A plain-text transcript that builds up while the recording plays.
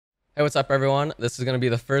Hey, what's up everyone? This is going to be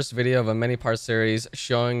the first video of a many part series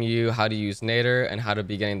showing you how to use NADR and how to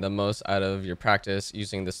be getting the most out of your practice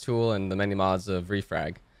using this tool and the many mods of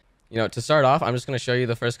Refrag. To start off, I'm just going to show you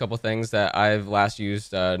the first couple things that I've last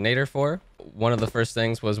used NADR for. One of the first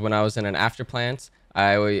things was when I was in an after plant,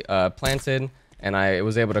 I planted and I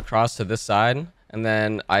was able to cross to this side, and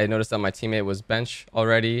then I noticed that my teammate was bench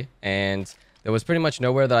already and there was pretty much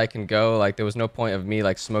nowhere that I can go. Like, there was no point of me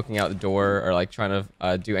like smoking out the door or like trying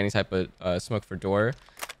to do any type of smoke for door.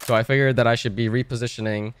 So I figured that I should be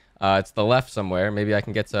repositioning to the left somewhere. Maybe I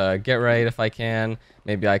can get to get right if I can.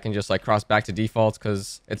 Maybe I can just like cross back to default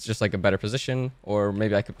because it's just like a better position. Or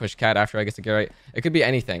maybe I could push cat after I get to get right. It could be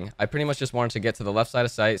anything. I pretty much just wanted to get to the left side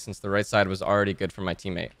of site since the right side was already good for my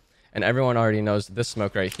teammate. And everyone already knows this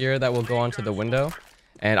smoke right here that will go onto the window.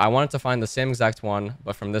 And I wanted to find the same exact one,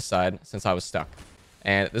 but from this side, since I was stuck.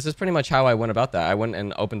 And this is pretty much how I went about that. I went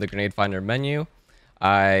and opened the grenade finder menu.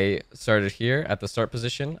 I started here at the start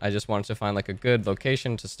position. I just wanted to find like a good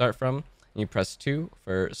location to start from. You press 2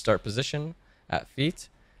 for start position at feet.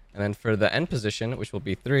 And then for the end position, which will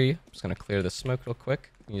be 3, I'm just going to clear the smoke real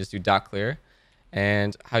quick. You just do dot clear.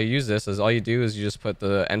 And how you use this is all you do is you just put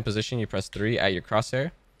the end position, you press 3 at your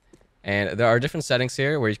crosshair. And there are different settings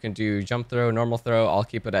here where you can do jump throw, normal throw. I'll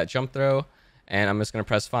keep it at jump throw, and I'm just going to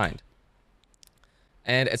press find.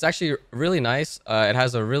 And it's actually really nice. It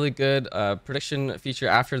has a really good prediction feature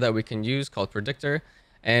after that we can use called predictor.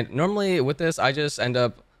 And normally with this, I just end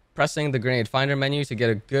up pressing the grenade finder menu to get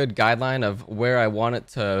a good guideline of where I want it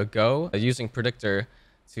to go, using predictor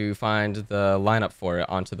to find the lineup for it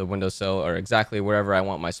onto the windowsill or exactly wherever I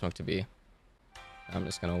want my smoke to be. I'm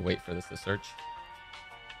just going to wait for this to search.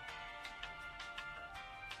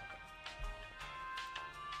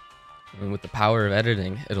 And with the power of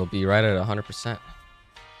editing, it'll be right at 100% in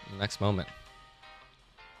the next moment.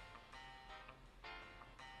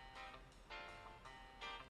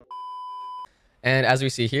 And as we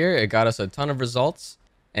see here, it got us a ton of results.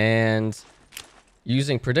 And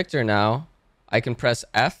using predictor now, I can press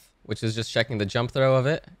F, which is just checking the jump throw of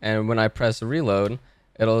it. And when I press reload,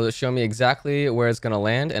 it'll show me exactly where it's going to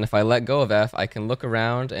land. And if I let go of F, I can look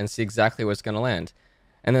around and see exactly where it's going to land.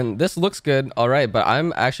 And then this looks good, all right, but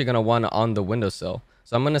I'm actually going to want it on the windowsill.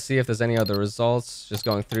 So I'm going to see if there's any other results, just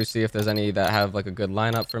going through, see if there's any that have like a good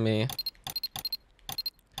lineup for me.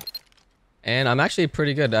 And I'm actually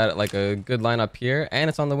pretty good at like a good lineup here,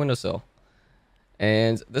 and it's on the windowsill.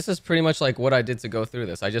 And this is pretty much like what I did to go through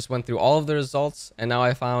this. I just went through all of the results, and now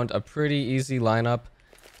I found a pretty easy lineup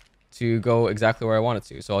to go exactly where I want it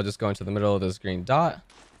to. So I'll just go into the middle of this green dot,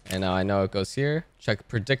 and now I know it goes here. Check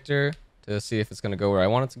predictor to see if it's going to go where I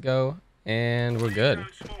want it to go, and we're good.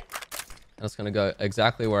 And it's going to go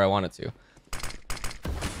exactly where I want it to.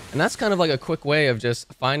 And that's kind of like a quick way of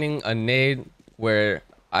just finding a nade where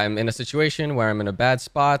I'm in a situation where I'm in a bad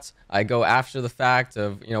spot. I go after the fact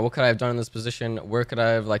of, what could I have done in this position? Where could I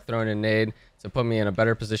have like thrown a nade to put me in a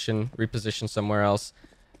better position, reposition somewhere else?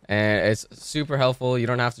 And it's super helpful. You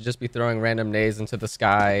don't have to just be throwing random nades into the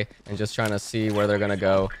sky and just trying to see where they're going to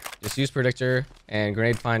go. Just use predictor and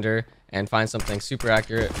grenade finder and find something super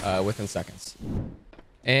accurate within seconds.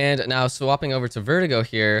 And now swapping over to Vertigo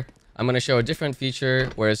here, I'm going to show a different feature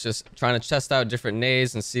where it's just trying to test out different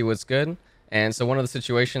nades and see what's good. And so one of the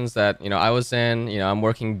situations that, I was in, I'm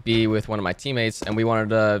working B with one of my teammates, and we wanted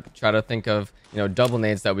to try to think of, double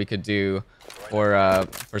nades that we could do for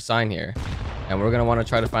sign here. And we're going to want to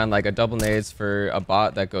try to find like a double nades for a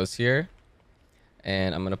bot that goes here.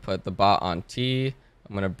 And I'm going to put the bot on T.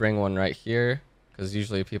 I'm going to bring one right here, because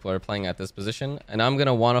usually people are playing at this position. And I'm going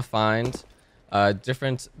to want to find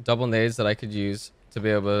different double nades that I could use to be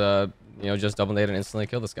able to, just double nade and instantly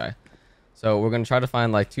kill this guy. So we're going to try to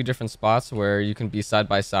find like 2 different spots where you can be side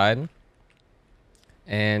by side.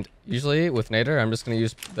 And usually with NADR, I'm just going to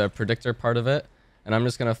use the predictor part of it. And I'm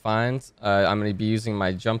just going to find, I'm going to be using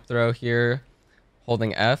my jump throw here,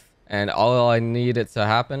 holding F. And all I need it to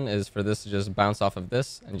happen is for this to just bounce off of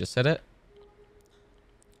this and just hit it.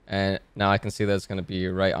 And now I can see that it's going to be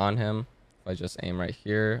right on him. If I just aim right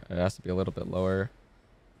here, it has to be a little bit lower.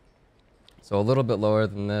 So a little bit lower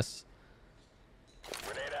than this.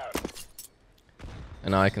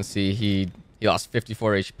 And now I can see he lost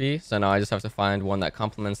 54 HP. So now I just have to find one that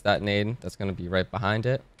complements that nade. That's going to be right behind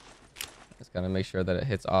it. Just got to make sure that it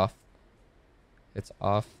hits off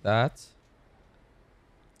that.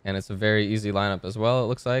 And it's a very easy lineup as well, it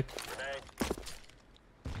looks like.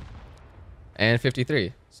 And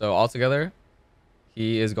 53. So altogether,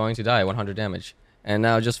 he is going to die, 100 damage. And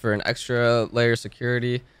now just for an extra layer of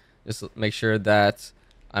security, just make sure that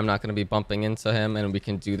I'm not going to be bumping into him, and we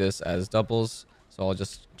can do this as doubles. So I'll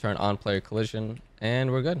just turn on player collision,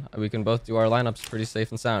 and we're good. We can both do our lineups pretty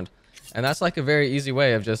safe and sound. And that's like a very easy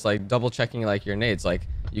way of just like double checking like your nades. Like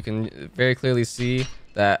you can very clearly see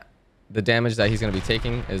that the damage that he's going to be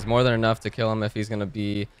taking is more than enough to kill him if he's going to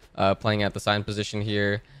be playing at the sign position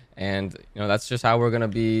here. And that's just how we're going to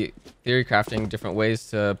be theory crafting different ways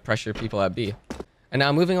to pressure people at B. And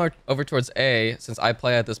now moving over towards A, since I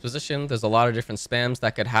play at this position, there's a lot of different spams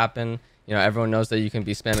that could happen. Everyone knows that you can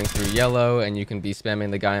be spamming through yellow and you can be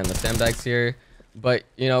spamming the guy on the sandbags here. But,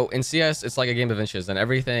 in CS, it's like a game of inches and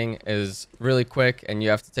everything is really quick and you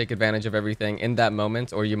have to take advantage of everything in that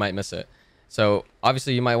moment or you might miss it. So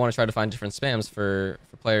obviously you might want to try to find different spams for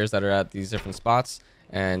players that are at these different spots.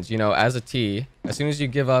 And, as a T, as soon as you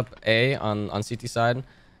give up A on CT side,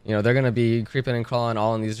 they're going to be creeping and crawling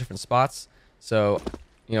all in these different spots. So,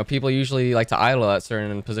 people usually like to idle at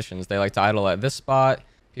certain positions. They like to idle at this spot.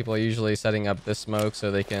 People are usually setting up this smoke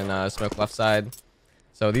so they can smoke left side.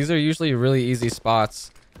 So these are usually really easy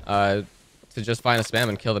spots to just find a spam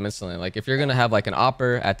and kill them instantly. Like if you're going to have like an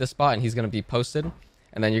opper at this spot and he's going to be posted,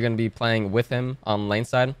 and then you're going to be playing with him on lane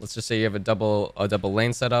side. Let's just say you have a double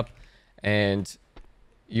lane setup and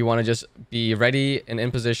you want to just be ready and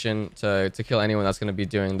in position to kill anyone that's going to be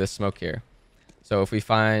doing this smoke here. So if we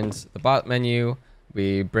find the bot menu,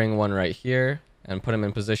 we bring one right here and put him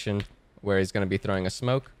in position where he's going to be throwing a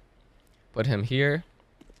smoke. Put him here.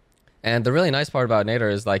 And the really nice part about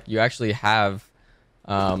NADR is like you actually have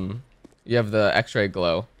the X-ray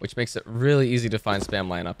glow, which makes it really easy to find spam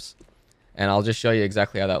lineups. And I'll just show you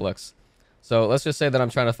exactly how that looks. So let's just say that I'm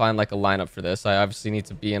trying to find like a lineup for this. I obviously need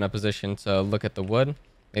to be in a position to look at the wood.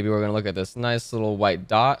 Maybe we're going to look at this nice little white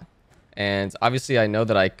dot. And obviously I know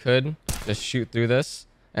that I could just shoot through this.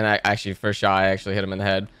 And I actually, first shot, I actually hit him in the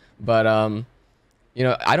head. But,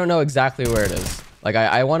 I don't know exactly where it is. Like,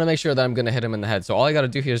 I want to make sure that I'm going to hit him in the head. So all I got to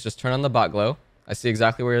do here is just turn on the bot glow. I see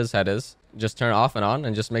exactly where his head is. Just turn it off and on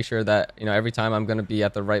and just make sure that, every time I'm going to be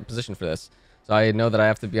at the right position for this. So I know that I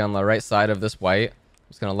have to be on the right side of this white. I'm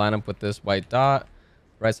just going to line up with this white dot.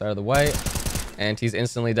 Right side of the white. And he's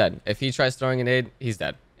instantly dead. If he tries throwing a nade, he's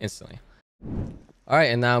dead instantly. All right,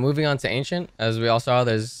 and now moving on to Ancient. As we all saw,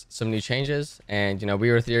 there's some new changes. And,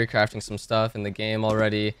 we were theory crafting some stuff in the game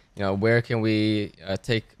already. Where can we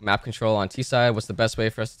take map control on T side? What's the best way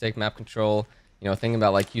for us to take map control? Thinking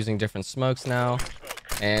about like using different smokes now.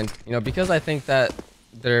 And, because I think that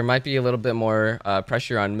there might be a little bit more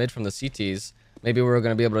pressure on mid from the CTs, maybe we're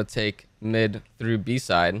going to be able to take mid through B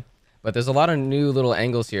side. But there's a lot of new little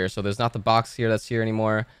angles here. So there's not the box here that's here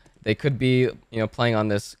anymore. They could be, playing on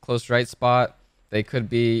this close right spot. They could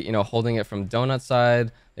be, holding it from donut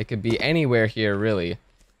side. They could be anywhere here, really.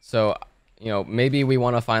 So, maybe we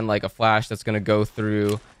want to find like a flash that's going to go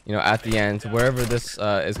through, at the end, wherever this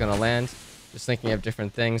is going to land. Just thinking of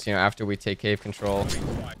different things, after we take cave control,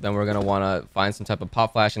 then we're going to want to find some type of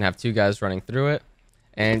pop flash and have two guys running through it.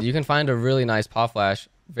 And you can find a really nice pop flash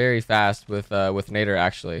very fast with NADR,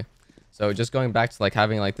 actually. So just going back to like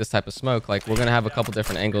having like this type of smoke, like we're going to have a couple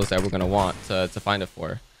different angles that we're going to want to find it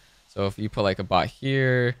for. So if you put like a bot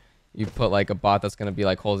here, you put like a bot that's going to be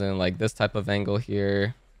like holding like this type of angle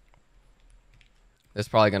here. There's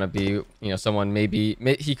probably going to be, someone maybe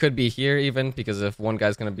he could be here even, because if one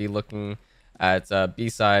guy's going to be looking at B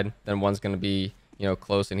side, then one's going to be,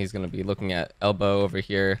 close and he's going to be looking at elbow over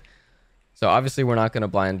here. So obviously we're not going to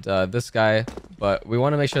blind this guy, but we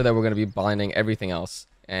want to make sure that we're going to be blinding everything else.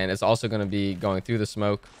 And it's also going to be going through the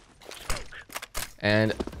smoke.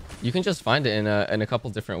 And you can just find it in a couple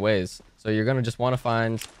different ways. So you're going to just want to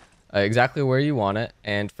find exactly where you want it.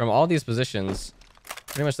 And from all these positions,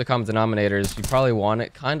 pretty much the common denominators, you probably want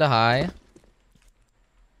it kind of high.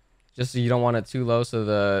 Just so you don't want it too low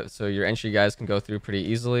so your entry guys can go through pretty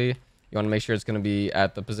easily. You want to make sure it's going to be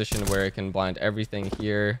at the position where it can blind everything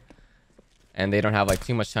here. And they don't have like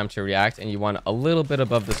too much time to react. And you want a little bit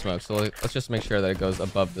above the smoke. So let's just make sure that it goes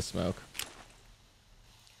above the smoke.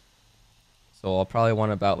 So I'll probably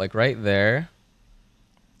want about like right there.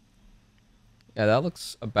 Yeah, that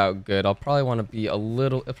looks about good. I'll probably want to be a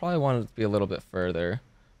little, bit further.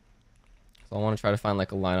 So I want to try to find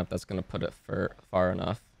like a lineup that's going to put it far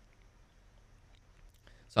enough.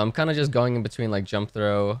 So I'm kind of just going in between like jump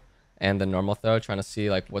throw and the normal throw, trying to see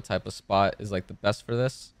like what type of spot is like the best for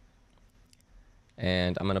this.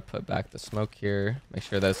 And I'm going to put back the smoke here. Make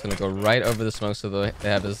sure that it's going to go right over the smoke so they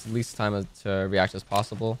have as least time to react as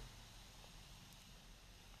possible.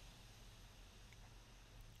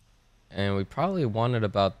 And we probably want it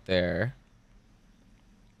about there.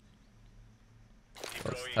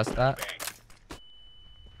 Let's test that.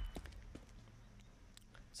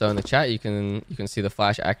 So in the chat, you can see the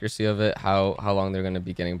flash accuracy of it, how long they're going to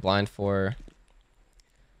be getting blind for.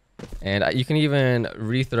 And you can even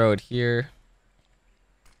rethrow it here.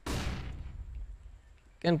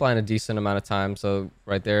 Getting blind a decent amount of time. So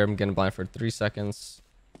right there, I'm getting blind for 3 seconds.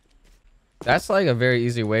 That's like a very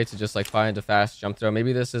easy way to just like find a fast jump throw.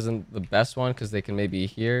 Maybe this isn't the best one because they can maybe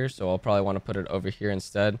here. So I'll probably want to put it over here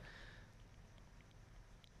instead.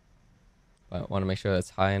 But I want to make sure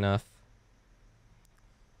that's high enough.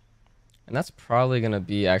 And that's probably going to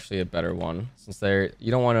be actually a better one, since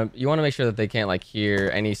you want to make sure that they can't like hear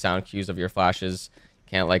any sound cues of your flashes.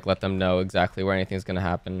 Can't like let them know exactly where anything's going to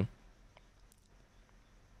happen.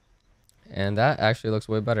 And that actually looks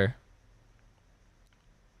way better.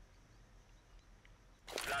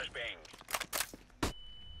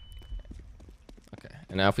 Okay,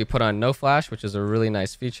 and now if we put on no flash, which is a really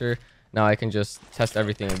nice feature, now I can just test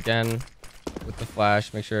everything again with the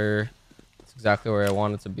flash, make sure it's exactly where I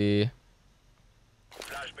want it to be.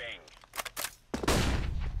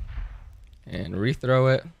 And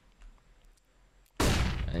rethrow it.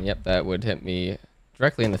 And yep, that would hit me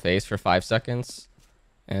directly in the face for 5 seconds.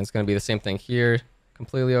 And it's going to be the same thing here,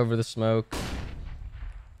 completely over the smoke.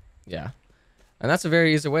 Yeah. And that's a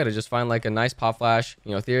very easy way to just find like a nice pop flash,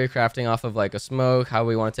 you know, theory crafting off of like a smoke, how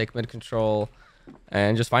we want to take mid control,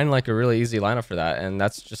 and just find like a really easy lineup for that. And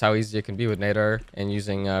that's just how easy it can be with NADR and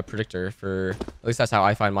using Predictor for, at least that's how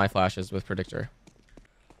I find my flashes with Predictor.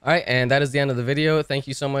 All right, and that is the end of the video. Thank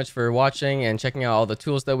you so much for watching and checking out all the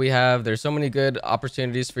tools that we have. There's so many good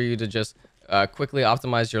opportunities for you to just quickly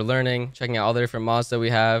optimize your learning, checking out all the different mods that we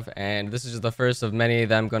have. And this is just the first of many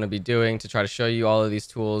that I'm going to be doing to try to show you all of these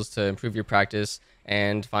tools to improve your practice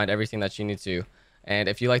and find everything that you need to. And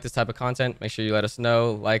if you like this type of content, make sure you let us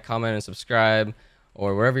know, like, comment, and subscribe,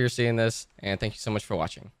 or wherever you're seeing this. And thank you so much for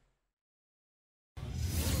watching.